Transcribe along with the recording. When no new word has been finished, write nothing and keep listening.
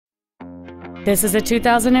This is a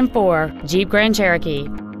 2004 Jeep Grand Cherokee.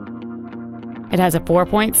 It has a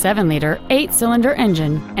 4.7-liter, 8-cylinder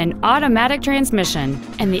engine, an automatic transmission,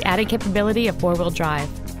 and the added capability of 4-wheel drive.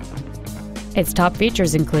 Its top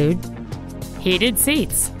features include heated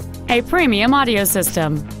seats, a premium audio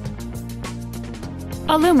system,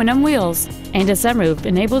 aluminum wheels, and a sunroof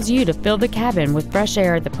enables you to fill the cabin with fresh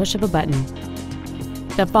air at the push of a button.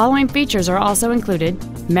 The following features are also included: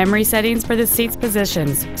 memory settings for the seat's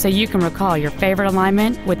positions so you can recall your favorite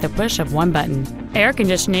alignment with the push of one button, air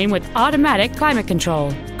conditioning with automatic climate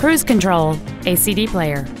control, cruise control, a CD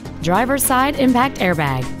player, driver's side impact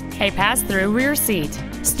airbag, a pass-through rear seat,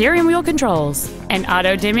 steering wheel controls, an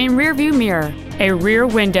auto-dimming rear-view mirror, a rear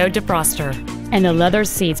window defroster, and the leather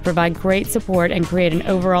seats provide great support and create an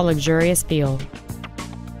overall luxurious feel.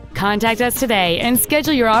 Contact us today and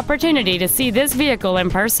schedule your opportunity to see this vehicle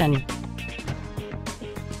in person.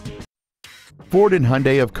 Ford and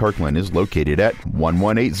Hyundai of Kirkland is located at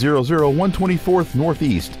 11800 124th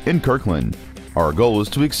Northeast in Kirkland. Our goal is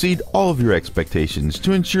to exceed all of your expectations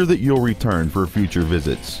to ensure that you'll return for future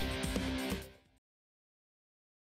visits.